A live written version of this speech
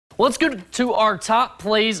Well, let's go to our top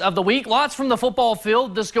plays of the week. Lots from the football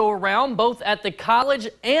field this go around, both at the college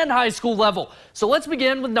and high school level. So let's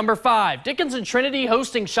begin with number 5. Dickinson Trinity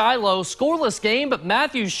hosting Shiloh. Scoreless game, but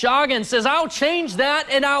Matthew Scoggin says, "I'll change that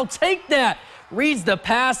and I'll take that." Reads the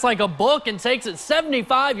pass like a book and takes it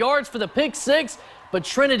 75 yards for the pick 6, but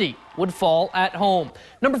Trinity would fall at home.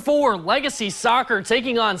 Number 4, Legacy Soccer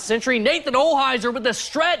taking on Century. Nathan Olheiser with the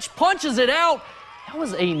stretch punches it out. That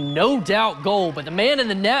was a no-doubt goal, but the man in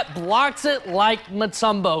the net blocks it like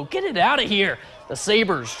Mutombo. Get it out of here. The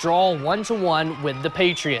Sabres draw 1-1 with the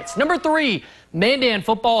Patriots. Number 3, Mandan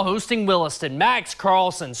football hosting Williston. Max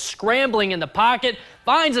Carlson scrambling in the pocket,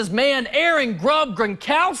 finds his man Aaron Grubb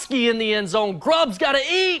Gronkowski in the end zone. Grubb's got to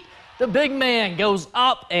eat. The big man goes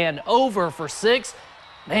up and over for 6.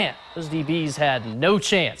 Man, those DBs had no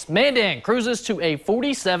chance. Mandan cruises to a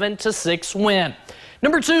 47-6 win.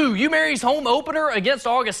 Number 2, UMary's home opener against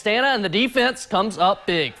Augustana, and the defense comes up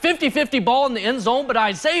big. 50-50 ball in the end zone, but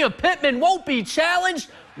Isaiah Pittman won't be challenged.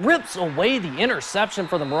 Rips away the interception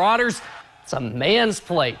for the Marauders. It's a man's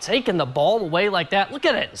play, taking the ball away like that. Look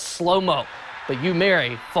at it in slow-mo. But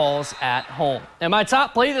UMary falls at home. And my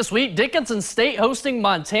top play this week, Dickinson State hosting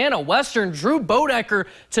Montana Western. Drew Bodecker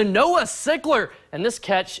to Noah Sickler, and this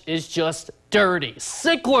catch is just dirty.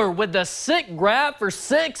 Sickler with the sick grab for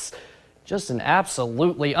 6. Just an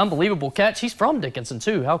absolutely unbelievable catch. He's from Dickinson,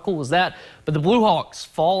 too. How cool is that? But the Blue Hawks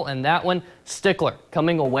fall in that one. Stickler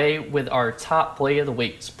coming away with our top play of the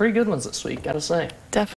week. Some pretty good ones this week, got to say. Definitely.